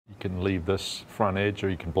can leave this front edge or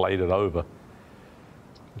you can blade it over.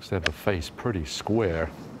 Looks to have the face pretty square.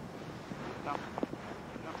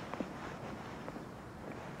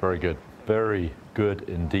 Very good. Very good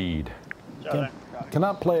indeed.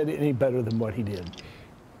 Cannot play it any better than what he did.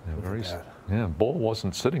 Yeah, ball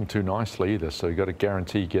wasn't sitting too nicely either, so you got to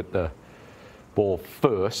guarantee get the ball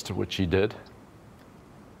first, which he did.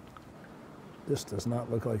 This does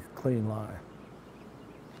not look like a clean lie.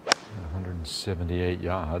 178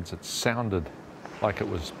 yards. It sounded like it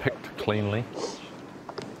was picked cleanly,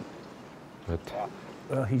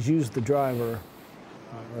 but he's used the driver.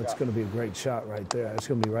 That's going to be a great shot right there. It's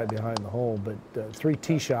going to be right behind the hole. But 3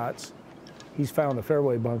 tee shots. He's found a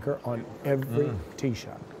fairway bunker on every tee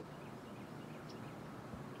shot.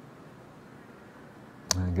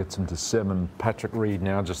 And gets him to 7. Patrick Reed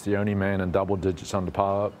now just the only man in double digits under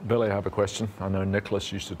par. Billy, I have a question. I know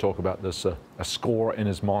Nicholas used to talk about this, a score in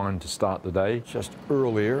his mind to start the day. Just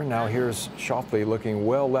earlier. Now here's Schauffele looking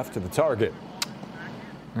well left of the target.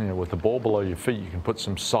 Yeah, with the ball below your feet, you can put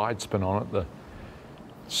some side spin on it. The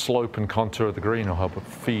slope and contour of the green will help it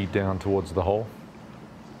feed down towards the hole.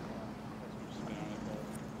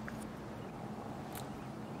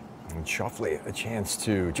 And Schauffele a chance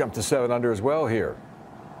to jump to 7 under as well here.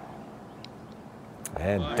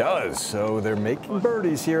 And does. So they're making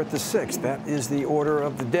birdies here at the 6th. That is the order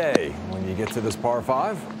of the day when you get to this par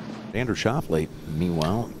 5. Xander Schauffele,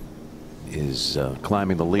 meanwhile, is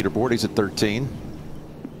climbing the leaderboard. He's at 13.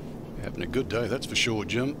 Having a good day, that's for sure,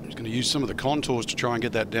 Jim. He's going to use some of the contours to try and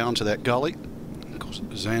get that down to that gully. Of course,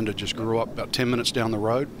 Xander just grew up about 10 minutes down the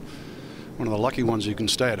road. One of the lucky ones who can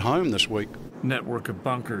stay at home this week. Network of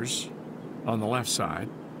bunkers on the left side.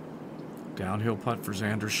 Downhill putt for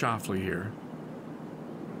Xander Schauffele here.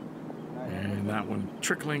 And that one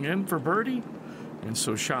trickling in for birdie. And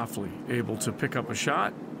so Schauffele able to pick up a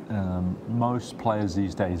shot. Most players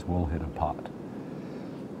these days will hit a putt.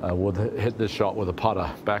 Will hit this shot with a putter.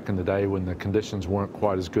 Back in the day when the conditions weren't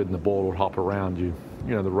quite as good and the ball would hop around you,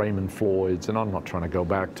 the Raymond Floyds, and I'm not trying to go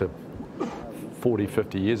back to 40,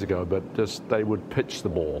 50 years ago, but just they would pitch the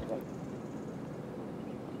ball.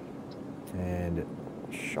 And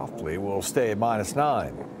Schauffele will stay at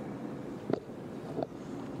 -9.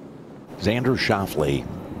 Xander Schauffele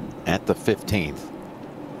at the 15th.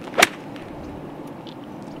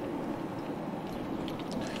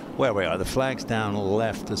 Where we are, the flag's down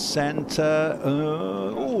left to center.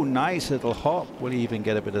 Oh, nice little hop. Will he even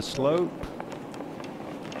get a bit of slope?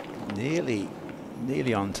 Nearly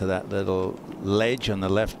onto that little ledge on the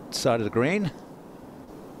left side of the green.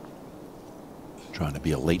 Trying to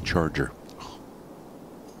be a late charger.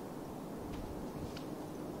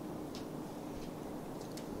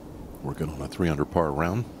 Working on a 3 under par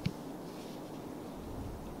round.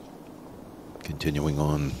 Continuing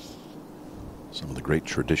on some of the great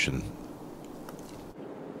tradition.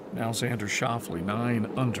 Now Xander Schauffele 9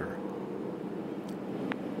 under.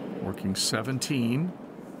 Working 17.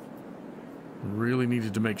 Really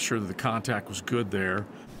needed to make sure that the contact was good there.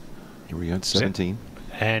 Here we go, 17.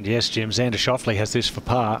 And yes, Jim, Xander Schauffele has this for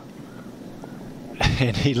par.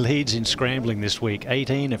 And he leads in scrambling this week,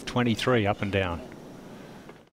 18 of 23 up and down.